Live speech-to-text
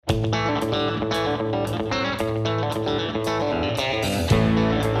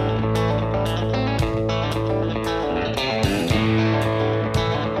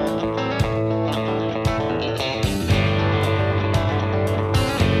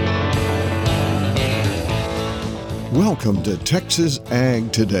Welcome to Texas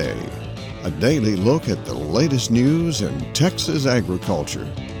Ag Today, a daily look at the latest news in Texas agriculture.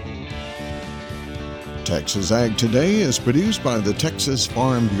 Texas Ag Today is produced by the Texas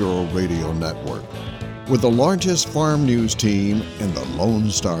Farm Bureau Radio Network, with the largest farm news team in the Lone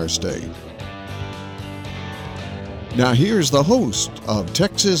Star State. Now here's the host of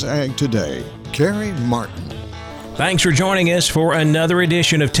Texas Ag Today, Carrie Martin. Thanks for joining us for another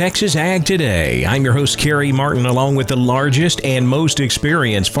edition of Texas Ag Today. I'm your host, Carrie Martin, along with the largest and most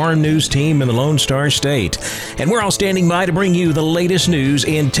experienced farm news team in the Lone Star State. And we're all standing by to bring you the latest news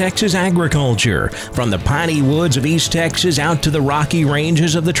in Texas agriculture, from the piney woods of East Texas out to the rocky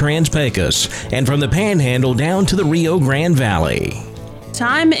ranges of the Trans-Pecos, and from the Panhandle down to the Rio Grande Valley.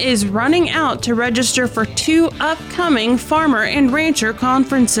 Time is running out to register for 2 upcoming farmer and rancher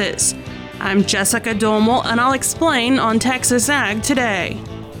conferences. I'm Jessica Domel, and I'll explain on Texas Ag Today.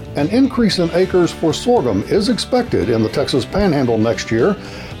 An increase in acres for sorghum is expected in the Texas Panhandle next year,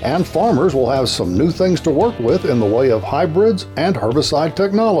 and farmers will have some new things to work with in the way of hybrids and herbicide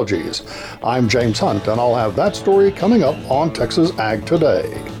technologies. I'm James Hunt, and I'll have that story coming up on Texas Ag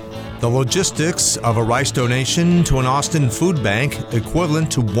Today. The logistics of a rice donation to an Austin food bank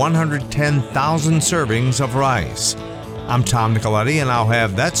equivalent to 110,000 servings of rice. I'm Tom Nicoletti, and I'll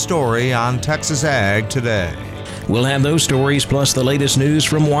have that story on Texas Ag Today. We'll have those stories plus the latest news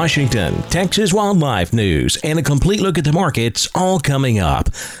from Washington, Texas wildlife news, and a complete look at the markets all coming up.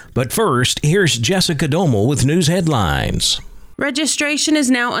 But first, here's Jessica Domel with news headlines. Registration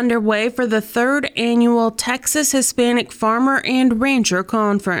is now underway for the 3rd annual Texas Hispanic Farmer and Rancher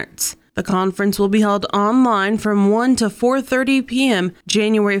Conference. The conference will be held online from 1 to 4:30 p.m.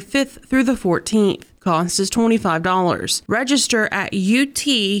 January 5th through the 14th. Cost is $25. Register at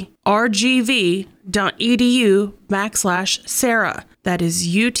utrgv.edu/Sarah. That is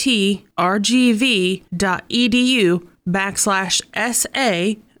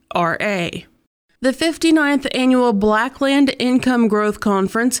utrgv.edu/SARA. The 59th Annual Blackland Income Growth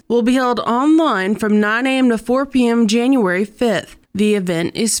Conference will be held online from 9 a.m. to 4 p.m. January 5th. The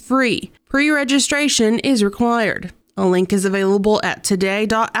event is free. Pre-registration is required. A link is available at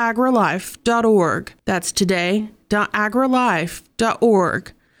today.agrilife.org. That's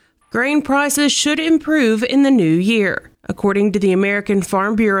today.agrilife.org. Grain prices should improve in the new year. According to the American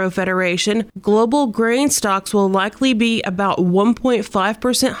Farm Bureau Federation, global grain stocks will likely be about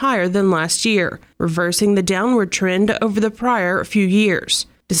 1.5% higher than last year, reversing the downward trend over the prior few years.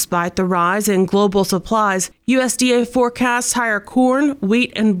 Despite the rise in global supplies, USDA forecasts higher corn,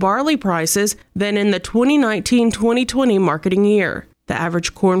 wheat, and barley prices than in the 2019-2020 marketing year. The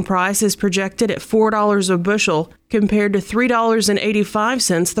average corn price is projected at $4 a bushel, compared to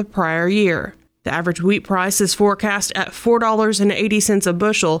 $3.85 the prior year. The average wheat price is forecast at $4.80 a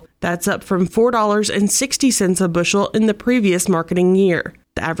bushel. That's up from $4.60 a bushel in the previous marketing year.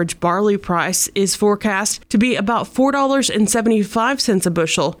 The average barley price is forecast to be about $4.75 a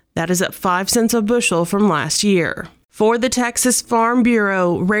bushel. That is up 5 cents a bushel from last year. For the Texas Farm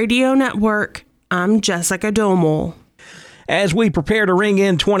Bureau Radio Network, I'm Jessica Domel. As we prepare to ring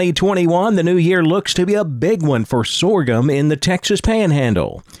in 2021, the new year looks to be a big one for sorghum in the Texas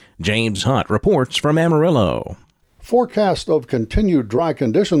Panhandle. James Hunt reports from Amarillo. Forecast of continued dry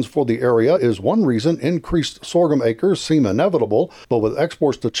conditions for the area is one reason increased sorghum acres seem inevitable, but with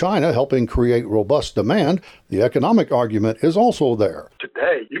exports to China helping create robust demand, the economic argument is also there.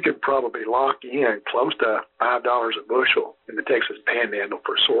 Today, you could probably lock in close to $5 a bushel in the Texas Panhandle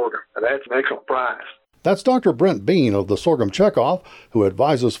for sorghum. Now, that's an excellent price. That's Dr. Brent Bean of the Sorghum Checkoff, who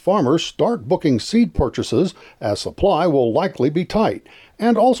advises farmers start booking seed purchases as supply will likely be tight,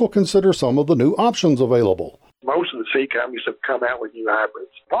 and also consider some of the new options available. Most of the seed companies have come out with new hybrids,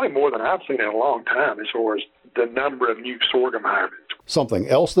 probably more than I've seen in a long time as far as the number of new sorghum hybrids. Something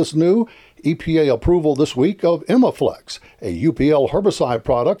else that's new, EPA approval this week of Imaflex, a UPL herbicide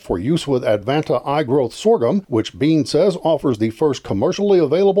product for use with Advanta iGrowth sorghum, which Bean says offers the first commercially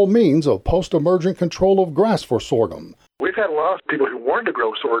available means of post-emergent control of grass for sorghum. We've had a lot of people who wanted to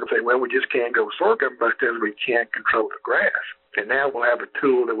grow sorghum say, well, we just can't grow sorghum because we can't control the grass. And now we'll have a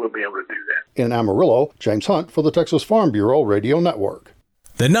tool that will be able to do that. In Amarillo, James Hunt for the Texas Farm Bureau Radio Network.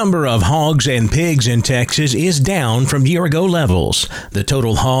 The number of hogs and pigs in Texas is down from year-ago levels. The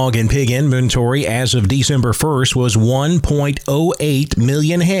total hog and pig inventory as of December 1st was 1.08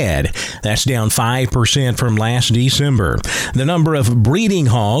 million head. That's down 5% from last December. The number of breeding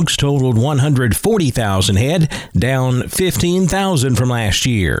hogs totaled 140,000 head, down 15,000 from last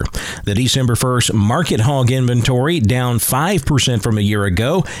year. The December 1st market hog inventory down 5% from a year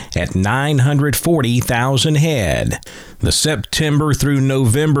ago at 940,000 head. The September through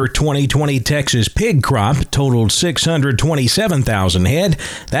November 2020 Texas pig crop totaled 627,000 head.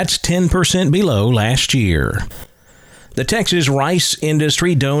 That's 10% below last year. The Texas rice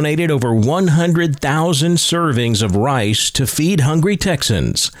industry donated over 100,000 servings of rice to feed hungry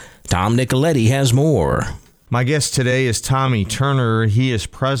Texans. Tom Nicoletti has more. My guest today is Tommy Turner. He is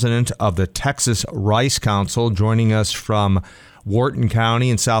president of the Texas Rice Council, joining us from Wharton County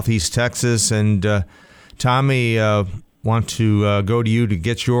in southeast Texas. And Tommy, want to go to you to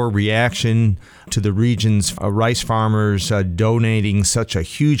get your reaction to the region's rice farmers donating such a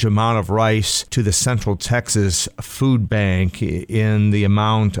huge amount of rice to the Central Texas Food Bank in the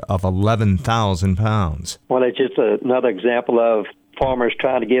amount of 11,000 pounds. Well, it's just another example of farmers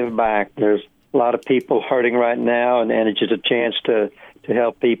trying to give back. There's a lot of people hurting right now, and it's just a chance to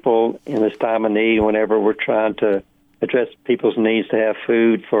help people in this time of need whenever we're trying to address people's needs to have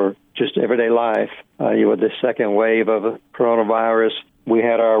food for just everyday life. With this second wave of coronavirus, we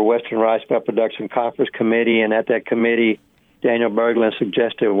had our Western Rice Belt Production Conference Committee, and at that committee, Daniel Berglund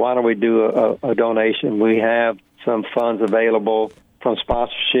suggested, why don't we do a donation? We have some funds available from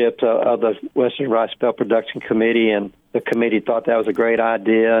sponsorships of the Western Rice Belt Production Committee, and the committee thought that was a great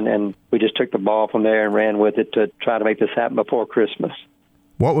idea, and we just took the ball from there and ran with it to try to make this happen before Christmas.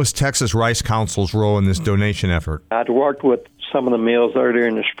 What was Texas Rice Council's role in this donation effort? I'd worked with some of the mills earlier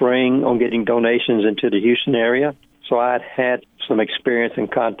in the spring on getting donations into the Houston area, so I'd had some experience in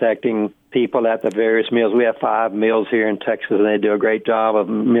contacting people at the various mills. We have 5 mills here in Texas, and they do a great job of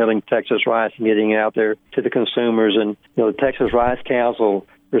milling Texas rice and getting it out there to the consumers. And the Texas Rice Council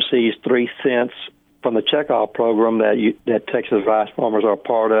receives 3 cents from the checkoff program that Texas rice farmers are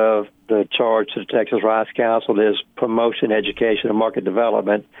part of. The charge to the Texas Rice Council is promotion, education, and market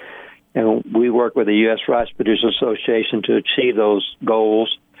development. And we work with the U.S. Rice Producers Association to achieve those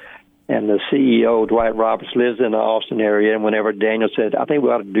goals. And the CEO, Dwight Roberts, lives in the Austin area. And whenever Daniel said, I think we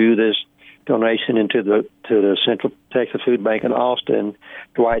ought to do this donation into the Central Texas Food Bank in Austin,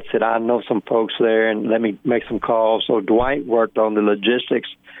 Dwight said, I know some folks there, and let me make some calls. So Dwight worked on the logistics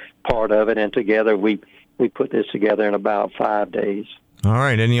part of it, and together we put this together in about 5 days. All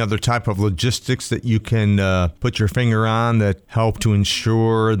right. Any other type of logistics that you can put your finger on that help to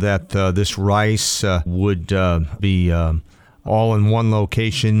ensure that this rice would be all in one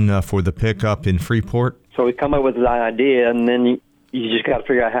location for the pickup in Freeport? So we come up with the idea, and then you just got to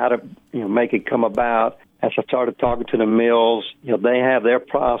figure out how to make it come about. As I started talking to the mills, they have their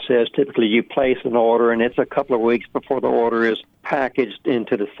process. Typically, you place an order, and it's a couple of weeks before the order is packaged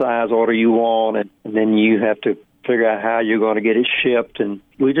into the size order you want, and then you have to figure out how you're going to get it shipped. And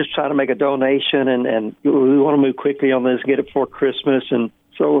we just try to make a donation, and we want to move quickly on this, get it before Christmas. And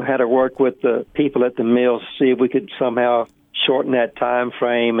so we had to work with the people at the mills to see if we could somehow shorten that time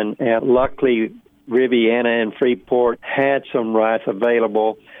frame. And luckily, Riviana and Freeport had some rice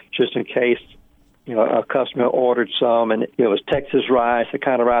available just in case a customer ordered some, and it was Texas rice, the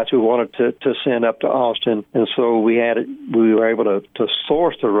kind of rice we wanted to send up to Austin. And so we were able to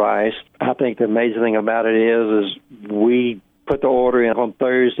source the rice. I think the amazing thing about it is we put the order in on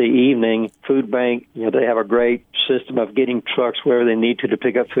Thursday evening. Food Bank, they have a great system of getting trucks wherever they need to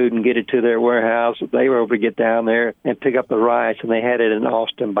pick up food and get it to their warehouse. They were able to get down there and pick up the rice, and they had it in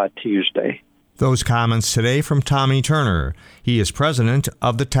Austin by Tuesday. Those comments today from Tommy Turner. He is president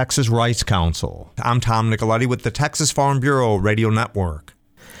of the Texas Rice Council. I'm Tom Nicoletti with the Texas Farm Bureau Radio Network.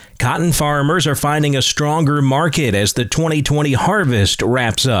 Cotton farmers are finding a stronger market as the 2020 harvest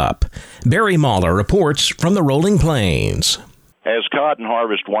wraps up. Barry Mahler reports from the Rolling Plains. As cotton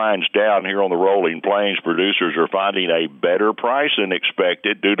harvest winds down here on the Rolling Plains, producers are finding a better price than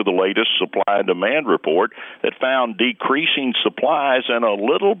expected due to the latest supply and demand report that found decreasing supplies and a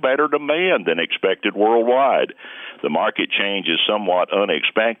little better demand than expected worldwide. The market change is somewhat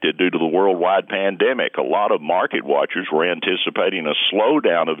unexpected due to the worldwide pandemic. A lot of market watchers were anticipating a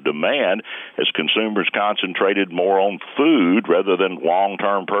slowdown of demand as consumers concentrated more on food rather than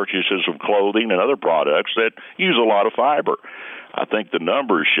long-term purchases of clothing and other products that use a lot of fiber. I think the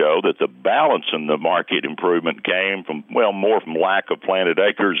numbers show that the balance in the market improvement came from, more from lack of planted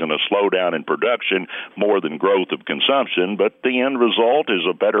acres and a slowdown in production more than growth of consumption. But the end result is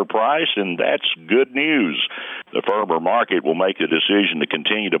a better price, and that's good news. The firmer market will make the decision to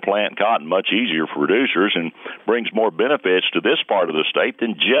continue to plant cotton much easier for producers and brings more benefits to this part of the state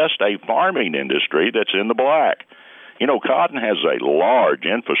than just a farming industry that's in the black. Cotton has a large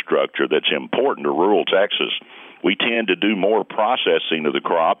infrastructure that's important to rural Texas. We tend to do more processing of the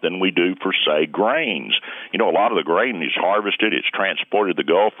crop than we do for, say, grains. A lot of the grain is harvested, it's transported to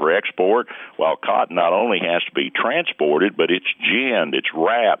the Gulf for export, while cotton not only has to be transported, but it's ginned, it's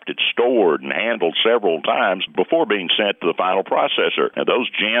wrapped, it's stored and handled several times before being sent to the final processor. Now, those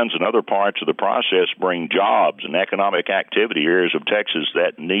gins and other parts of the process bring jobs and economic activity areas of Texas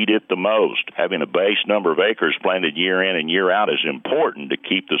that need it the most. Having a base number of acres planted year in and year out is important to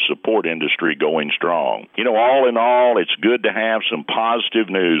keep the support industry going strong. All in all, it's good to have some positive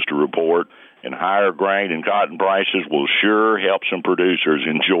news to report, and higher grain and cotton prices will sure help some producers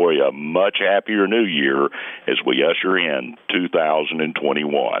enjoy a much happier new year as we usher in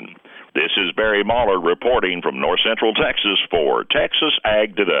 2021. This is Barry Mahler reporting from North Central Texas for Texas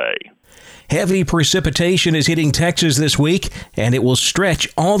Ag Today. Heavy precipitation is hitting Texas this week, and it will stretch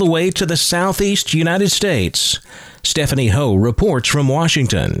all the way to the southeast United States. Stephanie Ho reports from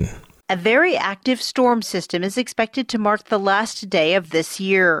Washington. A very active storm system is expected to mark the last day of this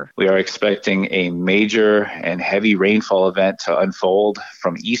year. We are expecting a major and heavy rainfall event to unfold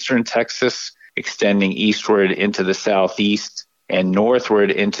from eastern Texas, extending eastward into the southeast and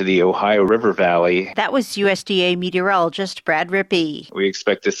northward into the Ohio River Valley. That was USDA meteorologist Brad Rippey. We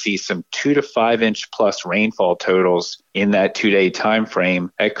expect to see some 2 to 5 inch plus rainfall totals in that 2-day time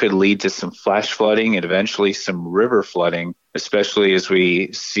frame. That could lead to some flash flooding and eventually some river flooding, especially as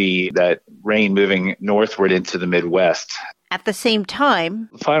we see that rain moving northward into the Midwest. At the same time,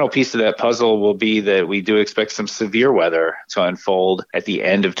 the final piece of that puzzle will be that we do expect some severe weather to unfold at the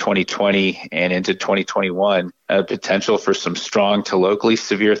end of 2020 and into 2021. Potential for some strong to locally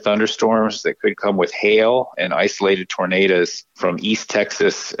severe thunderstorms that could come with hail and isolated tornadoes from East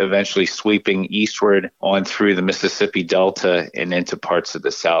Texas, eventually sweeping eastward on through the Mississippi Delta and into parts of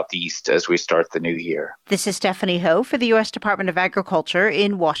the southeast as we start the new year. This is Stephanie Ho for the U.S. Department of Agriculture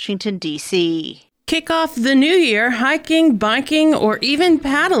in Washington, D.C. Kick off the new year hiking, biking, or even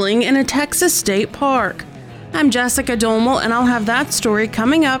paddling in a Texas state park. I'm Jessica Domel, and I'll have that story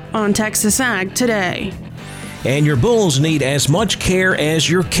coming up on Texas Ag Today. And your bulls need as much care as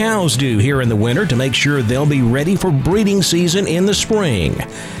your cows do here in the winter to make sure they'll be ready for breeding season in the spring.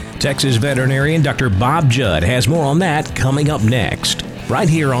 Texas veterinarian Dr. Bob Judd has more on that coming up next, right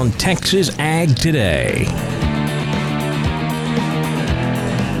here on Texas Ag Today.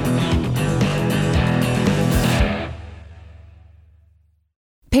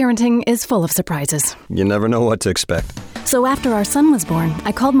 Parenting is full of surprises. You never know what to expect. So after our son was born,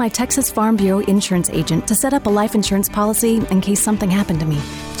 I called my Texas Farm Bureau insurance agent to set up a life insurance policy in case something happened to me.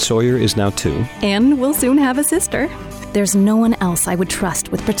 Sawyer is now 2. And we'll soon have a sister. There's no one else I would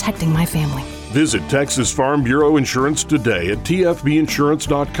trust with protecting my family. Visit Texas Farm Bureau Insurance today at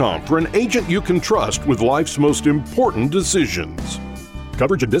tfbinsurance.com for an agent you can trust with life's most important decisions.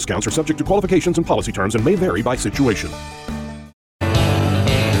 Coverage and discounts are subject to qualifications and policy terms and may vary by situation.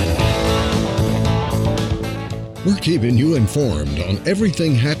 We're keeping you informed on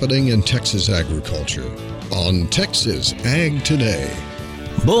everything happening in Texas agriculture on Texas Ag Today.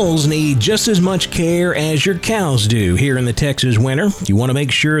 Bulls need just as much care as your cows do here in the Texas winter. You want to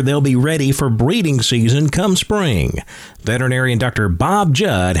make sure they'll be ready for breeding season come spring. Veterinarian Dr. Bob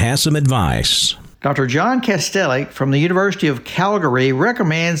Judd has some advice. Dr. John Kastelic from the University of Calgary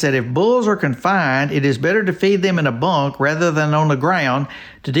recommends that if bulls are confined, it is better to feed them in a bunk rather than on the ground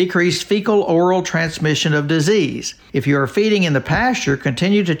to decrease fecal-oral transmission of disease. If you are feeding in the pasture,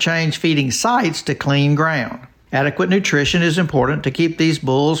 continue to change feeding sites to clean ground. Adequate nutrition is important to keep these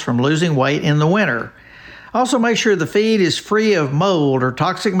bulls from losing weight in the winter. Also make sure the feed is free of mold or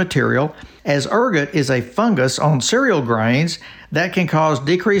toxic material, as ergot is a fungus on cereal grains that can cause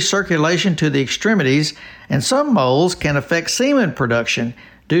decreased circulation to the extremities, and some molds can affect semen production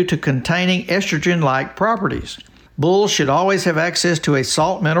due to containing estrogen-like properties. Bulls should always have access to a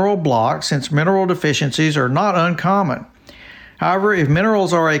salt mineral block since mineral deficiencies are not uncommon. However, if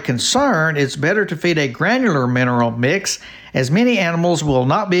minerals are a concern, it's better to feed a granular mineral mix, as many animals will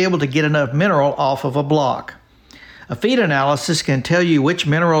not be able to get enough mineral off of a block. A feed analysis can tell you which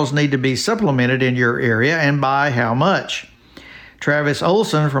minerals need to be supplemented in your area and by how much. Travis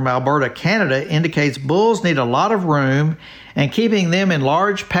Olson from Alberta, Canada, indicates bulls need a lot of room, and keeping them in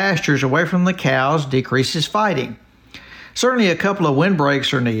large pastures away from the cows decreases fighting. Certainly a couple of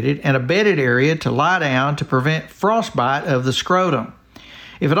windbreaks are needed and a bedded area to lie down to prevent frostbite of the scrotum.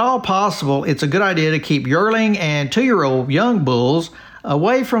 If at all possible, it's a good idea to keep yearling and 2-year-old young bulls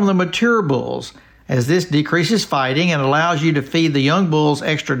away from the mature bulls, as this decreases fighting and allows you to feed the young bulls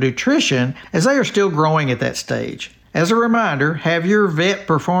extra nutrition as they are still growing at that stage. As a reminder, have your vet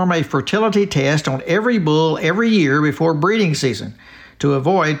perform a fertility test on every bull every year before breeding season to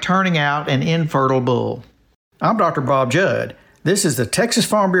avoid turning out an infertile bull. I'm Dr. Bob Judd. This is the Texas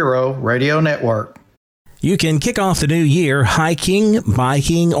Farm Bureau Radio Network. You can kick off the new year hiking,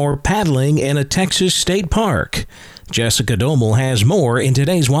 biking, or paddling in a Texas state park. Jessica Domel has more in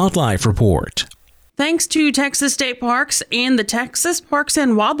today's Wildlife Report. Thanks to Texas State Parks and the Texas Parks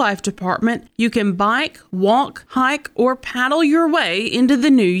and Wildlife Department, you can bike, walk, hike, or paddle your way into the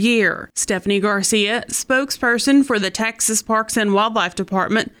new year. Stephanie Garcia, spokesperson for the Texas Parks and Wildlife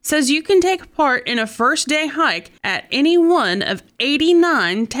Department, says you can take part in a first-day hike at any one of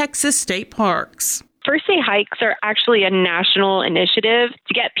 89 Texas state parks. First Day Hikes are actually a national initiative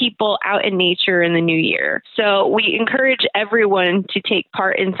to get people out in nature in the new year. So we encourage everyone to take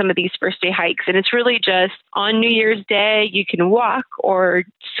part in some of these First Day Hikes. And it's really just on New Year's Day, you can walk or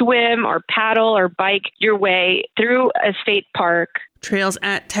swim or paddle or bike your way through a state park. Trails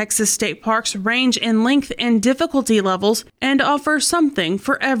at Texas state parks range in length and difficulty levels and offer something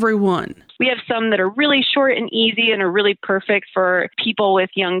for everyone. We have some that are really short and easy and are really perfect for people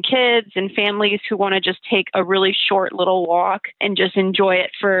with young kids and families who want to just take a really short little walk and just enjoy it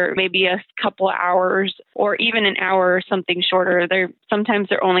for maybe a couple of hours or even an hour or something shorter. Sometimes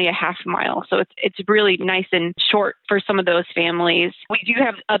they're only a half mile. So it's really nice and short for some of those families. We do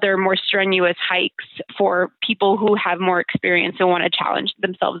have other more strenuous hikes for people who have more experience and want to challenge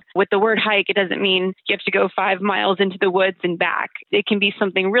themselves. With the word hike, it doesn't mean you have to go 5 miles into the woods and back. It can be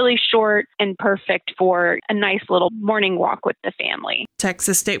something really short and perfect for a nice little morning walk with the family.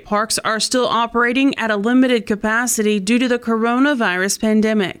 Texas state parks are still operating at a limited capacity due to the coronavirus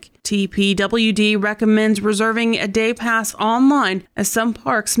pandemic. TPWD recommends reserving a day pass online as some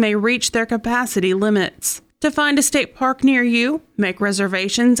parks may reach their capacity limits. To find a state park near you, make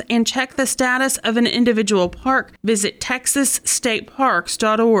reservations, and check the status of an individual park, visit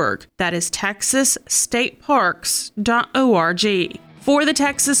texasstateparks.org. That is texasstateparks.org. For the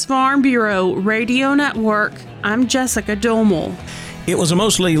Texas Farm Bureau Radio Network, I'm Jessica Domel. It was a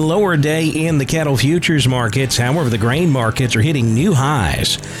mostly lower day in the cattle futures markets. However, the grain markets are hitting new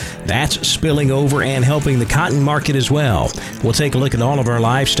highs. That's spilling over and helping the cotton market as well. We'll take a look at all of our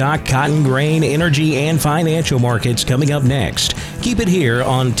livestock, cotton, grain, energy, and financial markets coming up next. Keep it here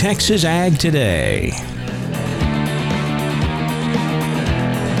on Texas Ag Today.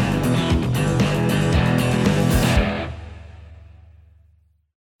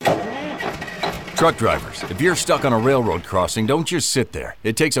 Truck drivers, if you're stuck on a railroad crossing, don't just sit there.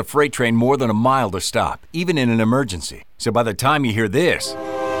 It takes a freight train more than a mile to stop, even in an emergency. So by the time you hear this,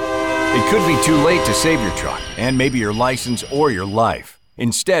 it could be too late to save your truck and maybe your license or your life.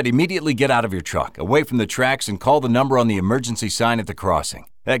 Instead, immediately get out of your truck, away from the tracks, and call the number on the emergency sign at the crossing.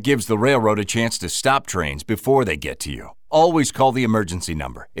 That gives the railroad a chance to stop trains before they get to you. Always call the emergency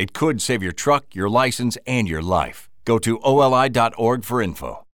number. It could save your truck, your license, and your life. Go to oli.org for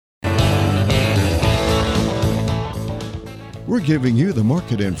info. We're giving you the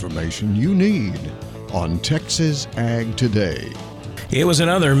market information you need on Texas Ag Today. It was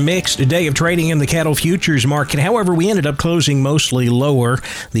another mixed day of trading in the cattle futures market. However, we ended up closing mostly lower,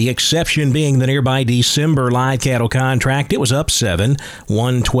 the exception being the nearby December live cattle contract. It was up 7,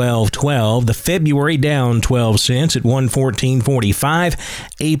 112.12. The February down 12 cents at 114.45.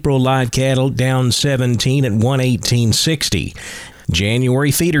 April live cattle down 17 at 118.60.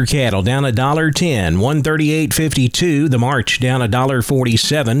 January feeder cattle down $1.10, 138.52. The March down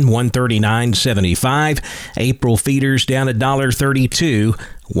 $1.47, 139.75. April feeders down $1.32,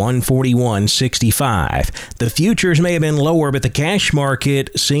 141.65. The futures may have been lower, but the cash market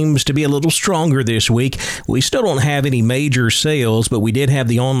seems to be a little stronger this week. We still don't have any major sales, but we did have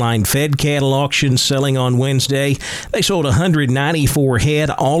the online fed cattle auction selling on Wednesday. They sold 194 head.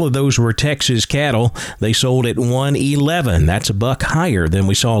 All of those were Texas cattle. They sold at 111. That's a buck higher than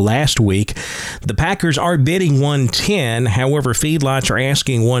we saw last week. The Packers are bidding 110. However, feedlots are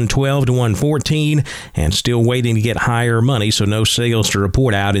asking 112 to 114 and still waiting to get higher money, so no sales to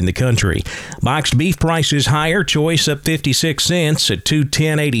report out in the country. Boxed beef prices higher. Choice up 56 cents at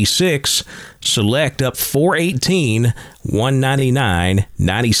 $210.86. Select up $4.18,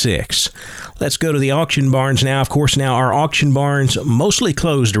 $199.96. Let's go to the auction barns now. Of course, now our auction barns mostly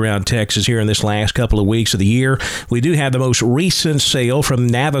closed around Texas here in this last couple of weeks of the year. We do have the most recent sale from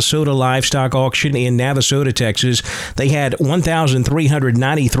Navasota Livestock Auction in Navasota, Texas. They had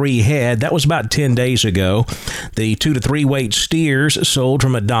 1,393 head. That was about 10 days ago. The 2 to 3 weight steers sold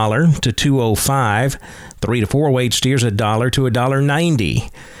from $1 to $2.05. 3 to 4 weight steers $1 to $1.90.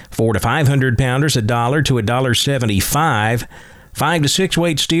 4 to 500 pounders $1 to $1.75. 5 to 6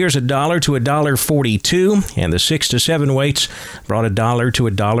 weight steers $1 to $1.42, and the 6 to 7 weights brought $1 to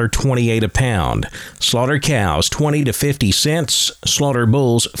 $1.28 a pound. Slaughter cows 20 to 50 cents, slaughter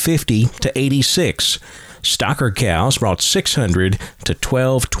bulls 50 to 86. Stocker cows brought 600 to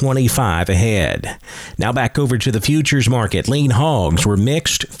 $12.25 a head. Now back over to the futures market. Lean hogs were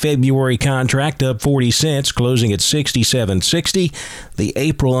mixed. February contract up 40 cents, closing at 67.60. The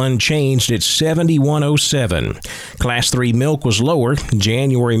April unchanged at 71.07. Class 3 milk was lower.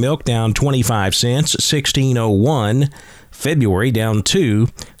 January milk down 25 cents, 16.01. February down 2,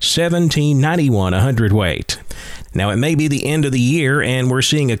 17.91 a hundredweight. Now, it may be the end of the year, and we're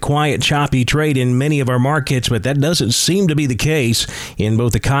seeing a quiet, choppy trade in many of our markets, but that doesn't seem to be the case in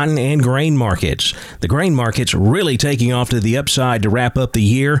both the cotton and grain markets. The grain market's really taking off to the upside to wrap up the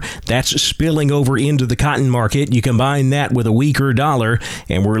year. That's spilling over into the cotton market. You combine that with a weaker dollar,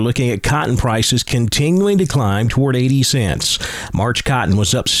 and we're looking at cotton prices continuing to climb toward 80 cents. March cotton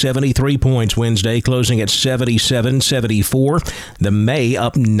was up 73 points Wednesday, closing at 77.74. The May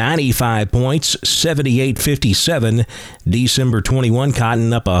up 95 points, 78.57. December 21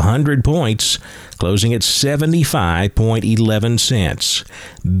 cotton up 100 points, closing at 75.11 cents.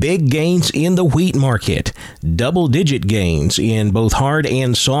 Big gains in the wheat market. Double-digit gains in both hard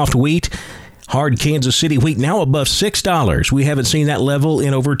and soft wheat. Hard Kansas City wheat now above $6. We haven't seen that level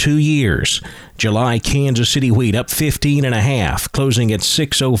in over 2 years. July Kansas City wheat up 15.5, closing at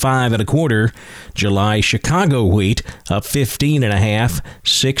 $6.05 1/4. July Chicago wheat up 15.5,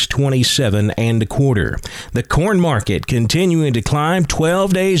 $6.27 1/4. The corn market continuing to climb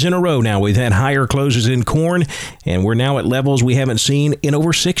 12 days in a row now. We've had higher closes in corn, and we're now at levels we haven't seen in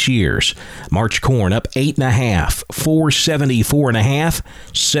over 6 years. March corn up 8.5, $4.74 1/2.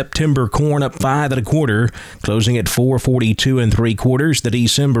 September corn up 5 1/4, closing at $4.42 3/4. The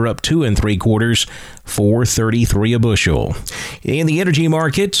December up 2 3/4, $4.33 a bushel. In the energy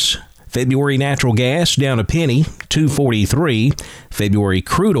markets, February natural gas down a penny, $2.43. February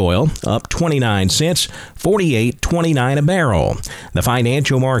crude oil up 29 cents, $48.29 a barrel. The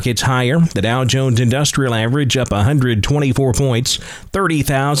financial markets higher. The Dow Jones Industrial Average up 124 points,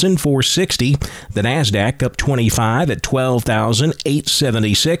 30,460. The Nasdaq up 25 at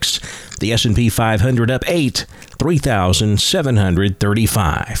 12,876. The S&P 500 up 8,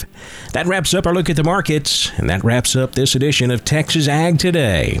 3,735. That wraps up our look at the markets, and that wraps up this edition of Texas Ag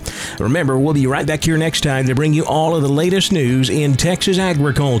Today. Remember, we'll be right back here next time to bring you all of the latest news in Texas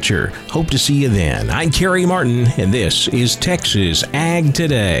agriculture. Hope to see you then. I'm Kerry Martin, and this is Texas Ag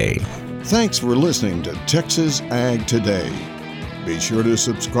Today. Thanks for listening to Texas Ag Today. Be sure to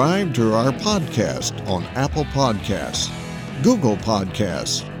subscribe to our podcast on Apple Podcasts, Google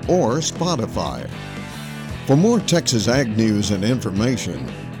Podcasts, or Spotify. For more Texas Ag news and information,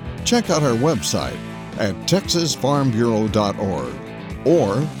 check out our website at texasfarmbureau.org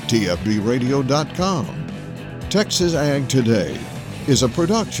or tfbradio.com. Texas Ag Today is a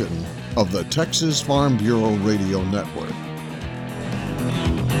production of the Texas Farm Bureau Radio Network.